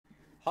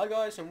Hi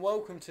guys, and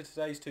welcome to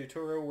today's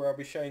tutorial where I'll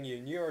be showing you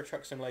in Euro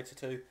Truck Simulator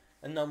 2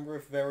 a number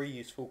of very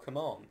useful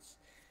commands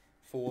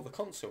for the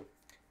console.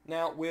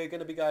 Now we're going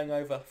to be going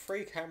over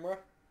free camera,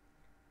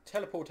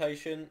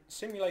 teleportation,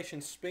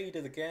 simulation speed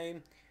of the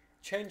game,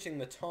 changing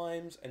the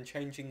times and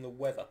changing the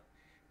weather.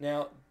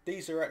 Now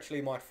these are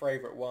actually my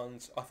favourite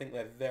ones. I think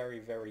they're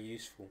very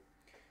useful.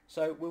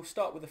 So we'll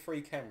start with the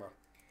free camera.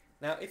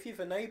 Now if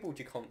you've enabled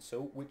your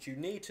console, which you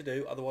need to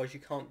do, otherwise you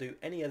can't do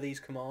any of these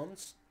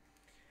commands,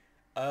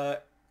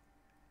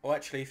 well,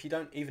 actually, if you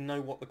don't even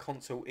know what the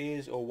console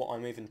is or what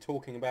I'm even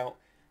talking about,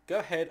 go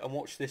ahead and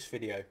watch this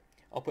video.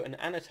 I'll put an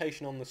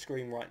annotation on the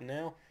screen right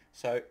now,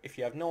 so if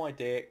you have no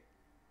idea,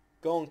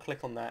 go and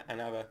click on that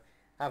and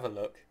have a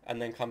look,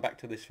 and then come back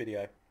to this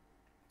video.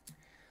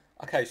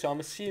 Okay, so I'm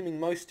assuming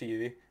most of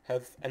you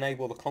have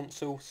enabled the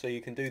console so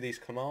you can do these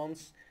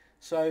commands.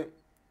 So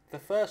the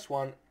first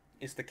one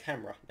is the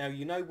camera. Now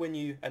you know when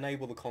you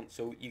enable the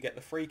console, you get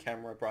the free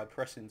camera by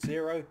pressing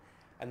 0.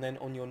 And then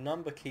on your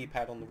number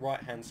keypad on the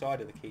right hand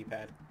side of the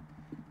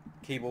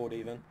keyboard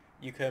even,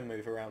 you can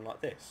move around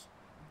like this.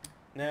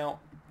 Now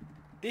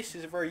this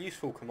is a very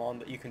useful command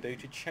that you can do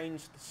to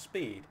change the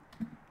speed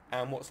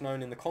and what's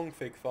known in the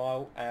config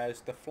file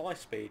as the fly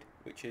speed,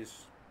 which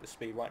is the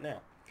speed right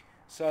now.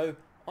 So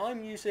I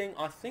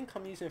think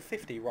I'm using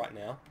 50 right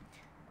now,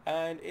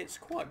 and it's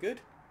quite good.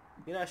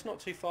 You know, it's not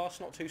too fast,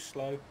 not too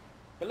slow,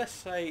 but let's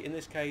say in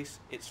this case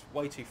it's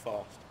way too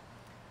fast.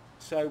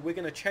 So we're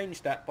going to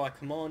change that by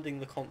commanding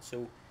the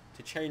console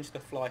to change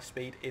the fly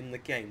speed in the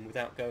game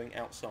without going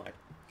outside.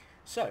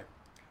 So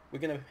we're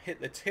going to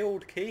hit the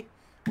tilde key,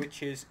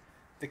 which is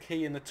the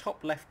key in the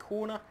top left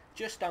corner,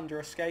 just under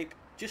escape,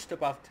 just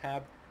above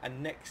tab,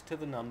 and next to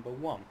the number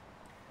 1.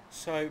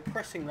 So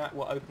pressing that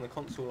will open the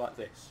console like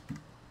this.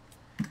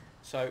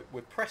 So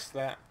we've pressed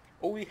that.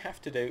 All we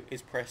have to do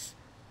is press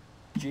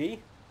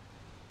G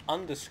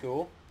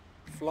underscore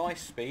fly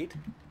speed.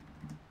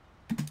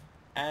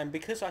 And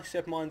because I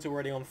said mine's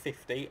already on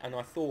 50 and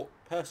I thought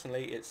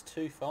personally it's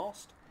too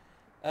fast,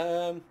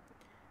 yeah,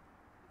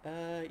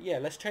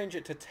 let's change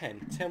it to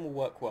 10. 10 will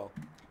work well.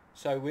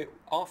 So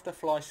after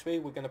fly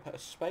speed we're going to put a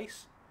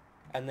space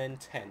and then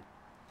 10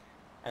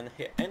 and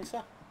hit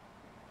enter,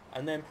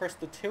 and then press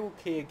the tilde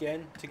key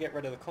again to get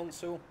rid of the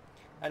console,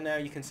 and now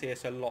you can see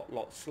it's a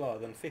lot slower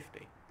than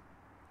 50.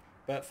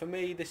 But for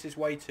me this is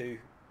way too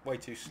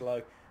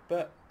slow,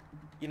 but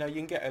you know, you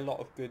can get a lot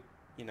of good,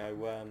 you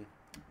know,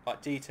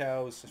 like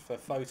details for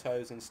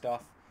photos and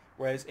stuff,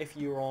 whereas if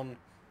you're on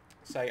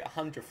say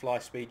 100 fly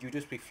speed, you'd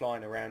just be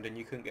flying around and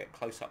you couldn't get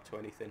close up to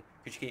anything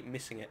because you keep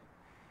missing it.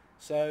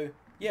 So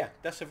yeah,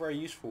 that's a very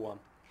useful one,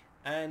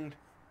 and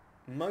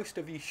most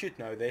of you should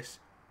know this,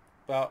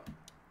 but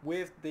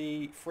with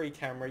the free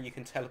camera you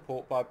can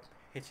teleport by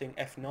hitting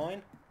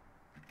F9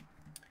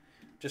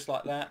 just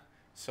like that.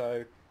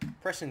 So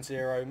pressing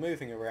 0,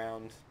 moving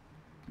around.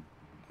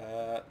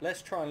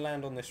 Let's try and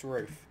land on this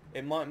roof.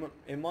 It might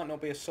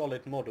not be a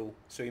solid model,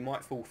 so you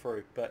might fall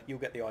through, but you'll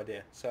get the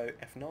idea. So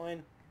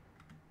F9.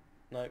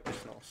 No,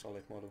 it's not a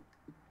solid model.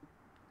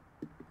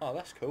 Oh,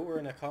 that's cool. We're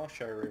in a car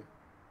showroom.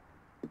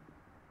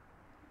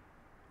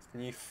 It's the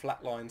new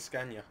flatline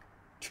Scania.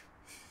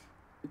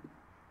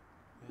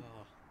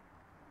 Oh.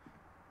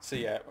 So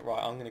yeah,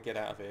 right. I'm gonna get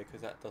out of here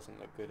because that doesn't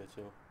look good at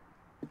all.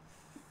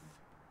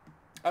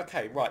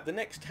 Okay, right. The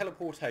next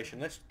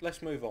teleportation.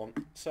 Let's move on.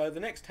 So the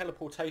next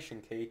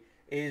teleportation key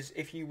is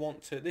if you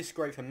want to. This is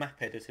great for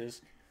map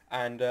editors,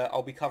 and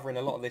I'll be covering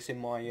a lot of this in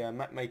my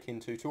map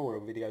making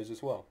tutorial videos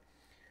as well.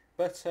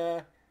 But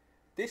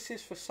this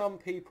is for some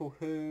people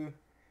who,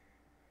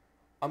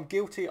 I'm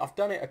guilty. I've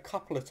done it a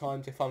couple of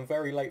times. If I'm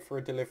very late for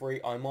a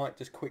delivery, I might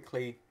just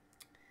quickly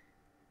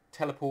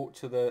teleport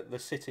to the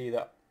city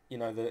that, you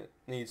know, that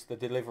needs the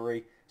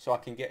delivery, so I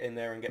can get in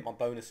there and get my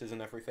bonuses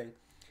and everything.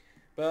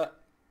 But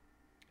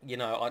you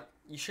know,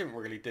 you shouldn't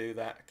really do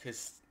that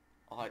because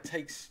it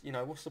takes, you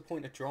know, what's the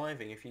point of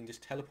driving if you can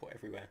just teleport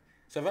everywhere?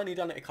 So I've only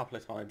done it a couple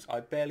of times. I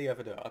barely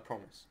ever do it, I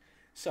promise.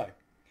 So,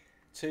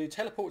 to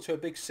teleport to a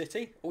big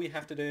city, all you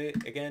have to do,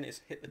 again,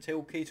 is hit the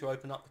tilde key to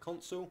open up the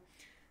console,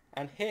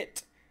 and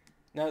hit,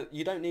 now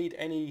you don't need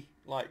any,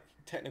 like,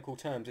 technical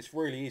terms, it's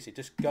really easy.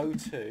 Just go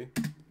to,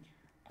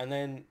 and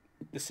then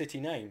the city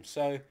name.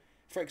 So,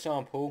 for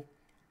example,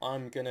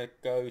 I'm going to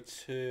go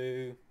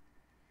to,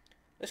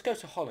 let's go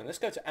to Holland. Let's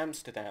go to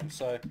Amsterdam.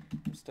 So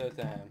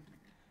Amsterdam.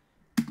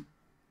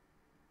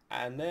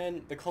 And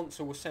then the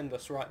console will send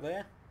us right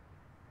there.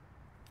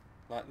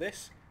 Like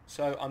this.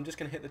 So I'm just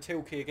going to hit the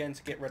tilde key again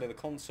to get rid of the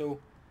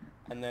console.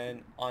 And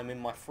then I'm in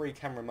my free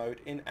camera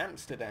mode in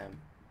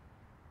Amsterdam.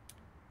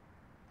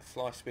 The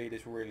fly speed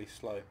is really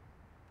slow.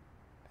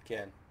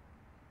 Again.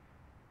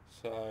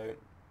 So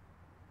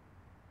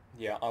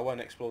yeah, I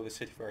won't explore the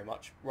city very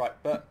much. Right,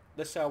 but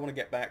let's say I want to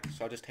get back.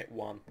 So I just hit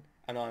 1.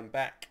 And I'm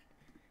back.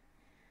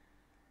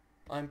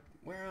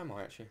 Where am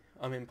I actually?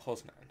 I'm in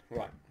Poznan.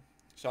 Right.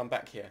 So I'm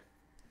back here.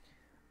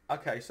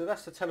 Okay, so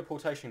that's the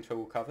teleportation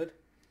tool covered.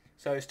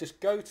 So it's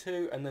just go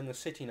to and then the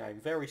city name.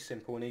 Very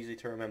simple and easy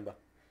to remember.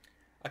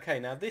 Okay,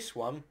 now this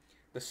one,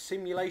 the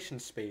simulation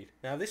speed.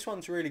 Now this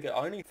one's really good.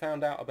 I only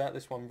found out about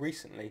this one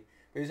recently,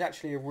 but it's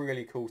actually a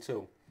really cool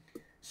tool.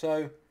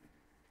 So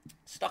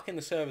stuck in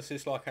the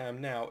services like I am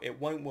now, it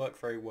won't work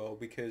very well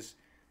because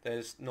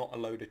there's not a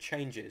load of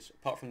changes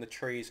apart from the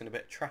trees and a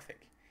bit of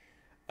traffic.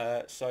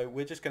 So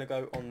we're just going to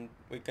go on,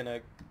 we're going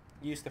to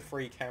use the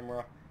free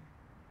camera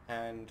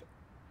and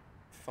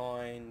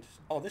find,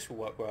 oh, this will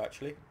work well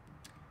actually.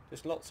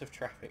 There's lots of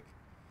traffic.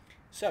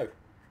 So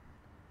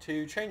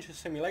to change the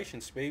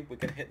simulation speed, we're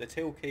going to hit the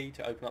till key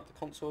to open up the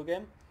console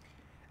again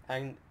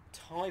and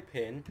type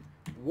in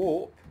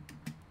warp.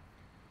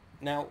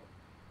 Now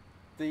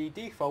the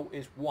default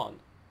is 1,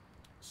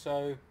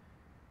 so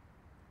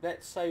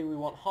let's say we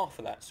want half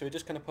of that, so we're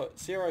just going to put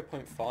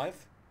 0.5,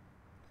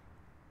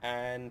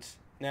 and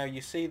now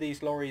you see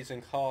these lorries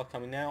and car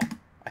coming out.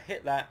 I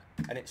hit that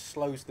and it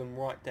slows them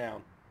right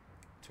down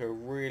to a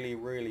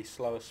really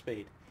slower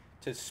speed.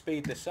 To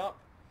speed this up,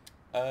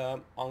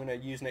 I'm going to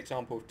use an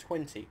example of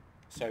 20,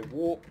 so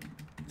warp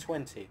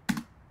 20,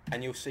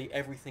 and you'll see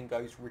everything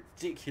goes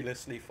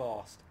ridiculously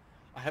fast.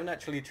 I haven't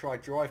actually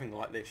tried driving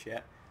like this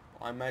yet,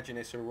 but I imagine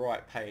it's a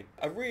right pain.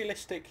 A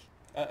realistic,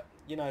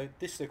 you know,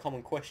 this is a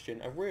common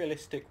question, a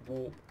realistic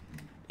warp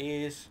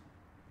is,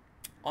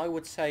 I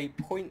would say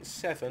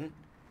 0.7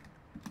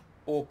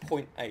 or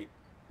 0.8.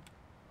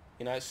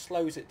 You know, it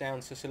slows it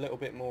down so it's a little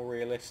bit more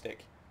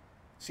realistic.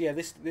 So yeah,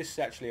 this is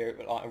actually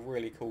like a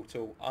really cool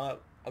tool. I'll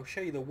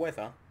show you the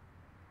weather.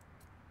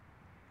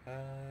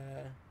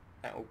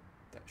 That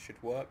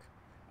should work.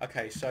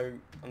 Okay, so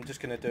I'm just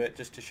going to do it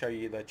just to show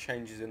you the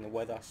changes in the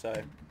weather. So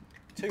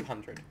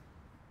 200.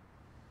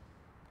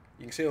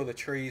 You can see all the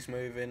trees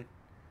moving.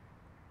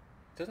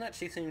 Doesn't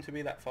actually seem to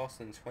be that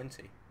faster than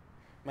 20.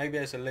 Maybe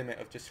there's a limit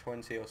of just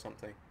 20 or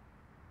something.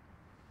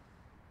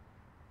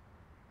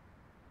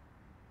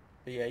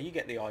 But yeah, you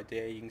get the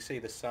idea. You can see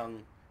the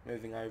sun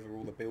moving over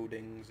all the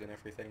buildings and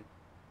everything.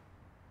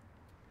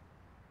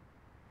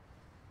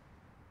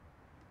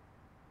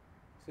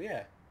 So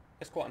yeah,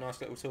 that's quite a nice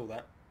little tool,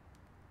 that.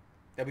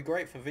 They'll be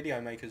great for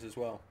video makers as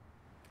well,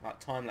 like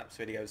time-lapse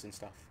videos and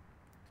stuff.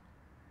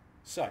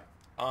 So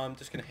I'm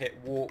just going to hit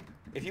warp.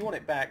 If you want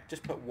it back,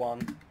 just put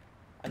 1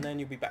 and then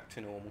you'll be back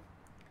to normal.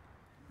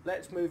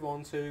 Let's move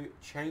on to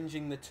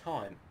changing the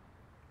time.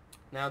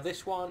 Now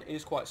this one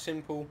is quite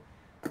simple,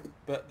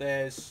 but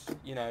there's,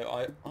 you know,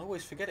 I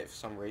always forget it for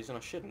some reason. I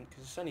shouldn't,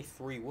 because it's only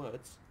 3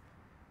 words.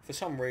 For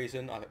some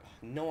reason, I have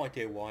no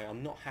idea why,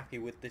 I'm not happy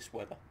with this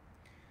weather.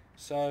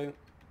 So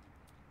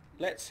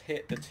let's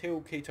hit the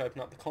till key to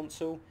open up the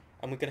console,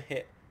 and we're going to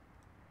hit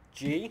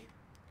G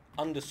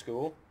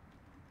underscore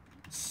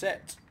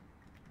set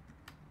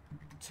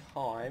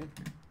time,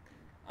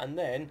 and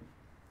then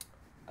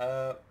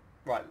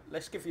right,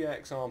 let's give you an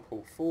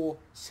example. For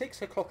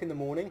 6 o'clock in the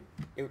morning,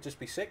 it would just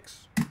be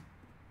 6,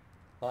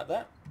 like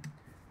that.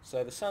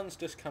 So the sun's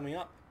just coming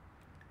up,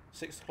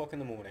 6 o'clock in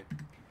the morning.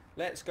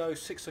 Let's go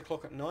 6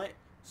 o'clock at night.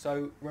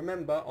 So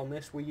remember, on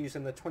this we're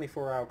using the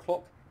 24-hour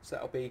clock, so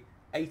that'll be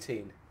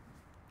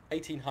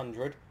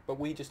 1800, but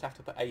we just have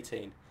to put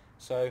 18.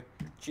 So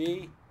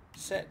G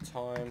set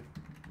time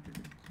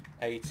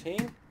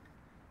 18,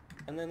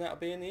 and then that'll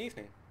be in the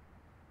evening.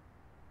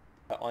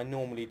 I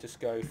normally just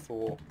go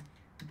for,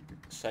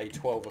 say,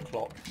 12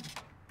 o'clock.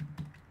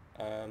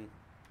 Oh,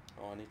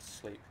 I need to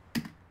sleep.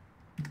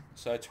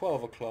 So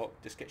 12 o'clock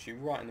just gets you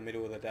right in the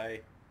middle of the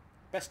day.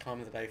 Best time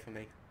of the day for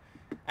me.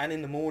 And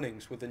in the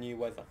mornings with the new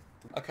weather.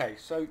 Okay,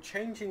 so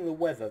changing the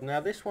weather. Now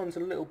this one's a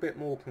little bit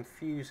more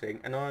confusing,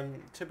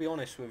 and to be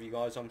honest with you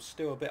guys, I'm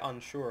still a bit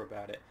unsure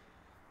about it.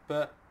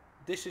 But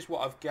this is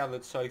what I've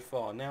gathered so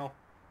far. Now,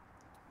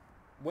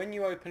 when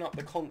you open up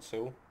the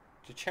console,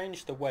 to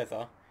change the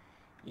weather,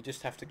 you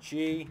just have to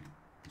G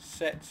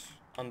set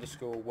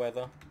underscore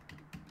weather,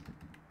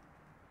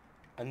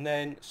 and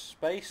then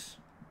space.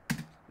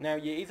 Now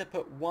you either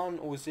put 1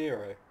 or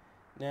 0.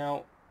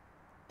 Now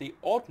the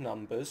odd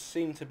numbers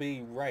seem to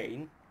be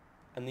rain,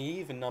 and the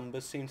even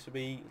numbers seem to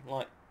be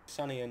like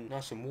sunny and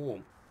nice and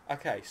warm.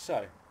 Okay,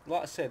 so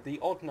like I said, the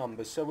odd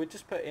numbers, so we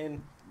just put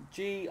in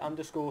G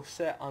underscore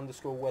set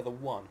underscore weather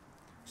 1.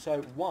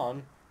 So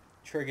 1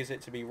 triggers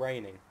it to be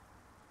raining.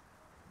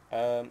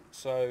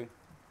 So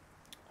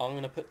I'm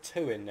going to put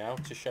 2 in now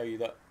to show you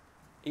that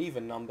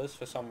even numbers,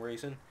 for some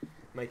reason,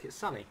 make it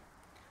sunny.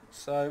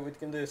 So we're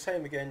going to do the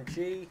same again,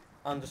 G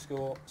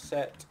underscore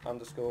set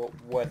underscore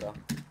weather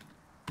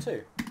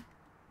 2.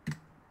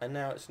 And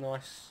now it's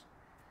nice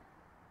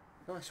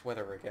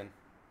weather again.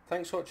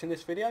 Thanks for watching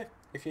this video.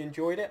 If you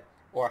enjoyed it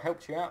or I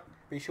helped you out,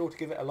 be sure to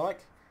give it a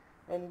like.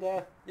 And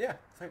yeah,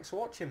 thanks for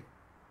watching.